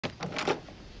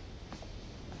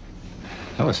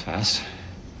That was fast.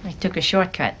 I took a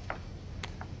shortcut.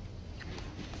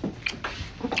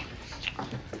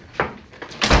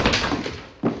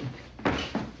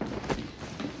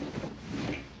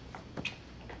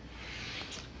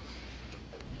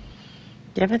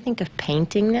 You ever think of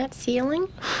painting that ceiling?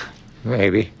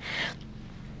 Maybe.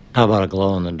 How about a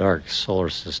glow-in-the-dark solar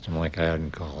system like I had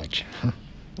in college?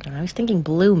 I was thinking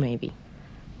blue, maybe.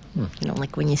 You know,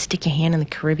 like when you stick your hand in the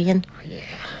Caribbean. Yeah.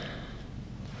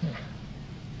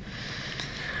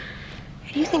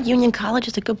 Do you think Union College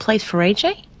is a good place for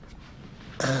AJ?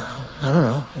 I don't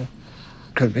know.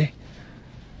 Could be.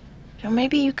 You know,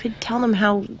 maybe you could tell him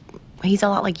how he's a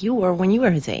lot like you were when you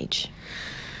were his age.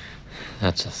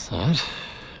 That's a thought.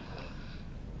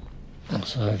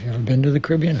 So, have you ever been to the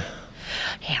Caribbean?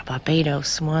 Yeah,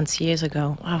 Barbados once, years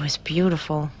ago. Oh, it was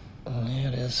beautiful. Yeah,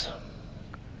 it is.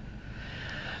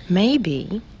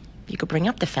 Maybe you could bring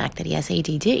up the fact that he has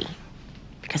ADD.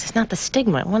 Because it's not the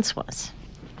stigma it once was.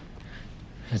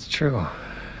 It's true.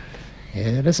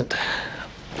 It isn't.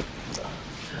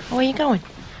 Where are you going?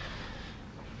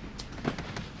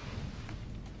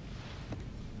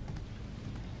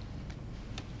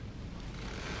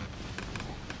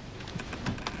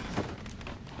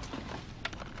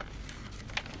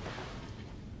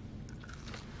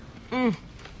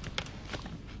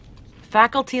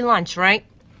 Faculty lunch, right?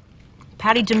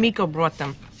 Patty D'Amico brought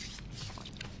them.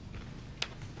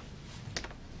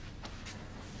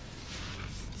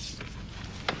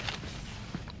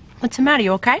 What's the matter?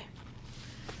 You okay?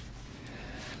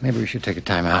 Maybe we should take a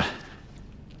time out.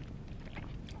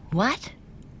 What?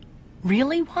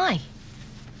 Really? Why?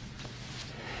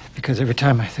 Because every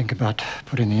time I think about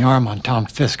putting the arm on Tom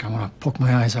Fisk, I want to poke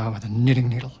my eyes out with a knitting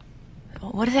needle.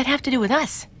 What does that have to do with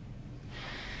us?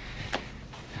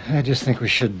 I just think we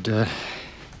should,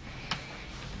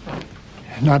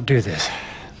 not do this.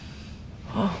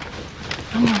 Oh,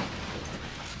 no.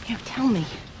 Yeah, tell me.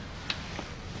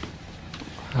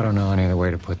 I don't know any other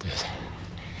way to put this.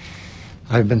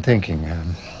 I've been thinking,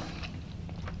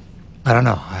 I don't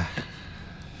know. I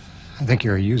think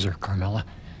you're a user, Carmela.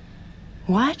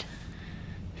 What?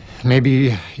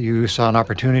 Maybe you saw an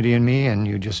opportunity in me and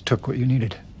you just took what you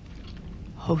needed.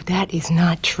 Oh, that is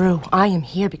not true. I am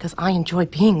here because I enjoy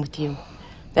being with you.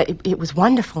 It was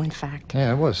wonderful, in fact.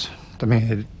 Yeah, it was. I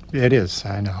mean, it is,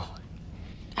 I know.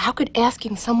 How could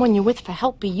asking someone you're with for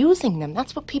help be using them?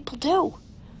 That's what people do.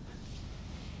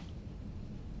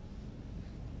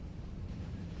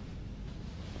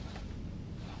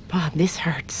 Bob, this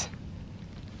hurts.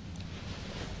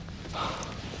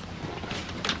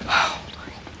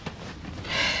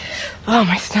 Oh,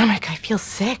 my stomach. I feel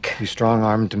sick. You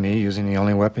strong-armed to me using the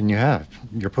only weapon you have,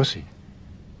 your pussy.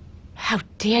 How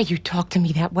dare you talk to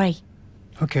me that way?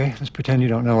 Okay, let's pretend you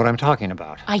don't know what I'm talking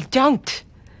about. I don't.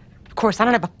 Of course, I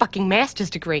don't have a fucking master's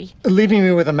degree. Leaving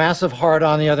me with a massive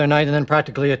hard-on the other night and then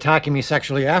practically attacking me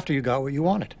sexually after you got what you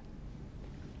wanted.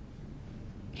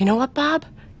 You know what, Bob?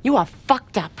 You are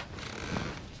fucked up.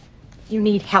 You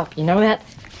need help, you know that?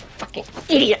 Fucking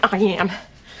idiot I am.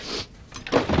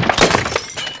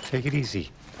 Take it easy.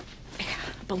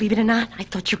 Believe it or not, I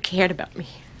thought you cared about me.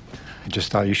 I just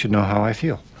thought you should know how I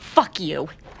feel. Fuck you.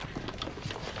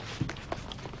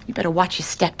 You better watch your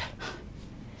step.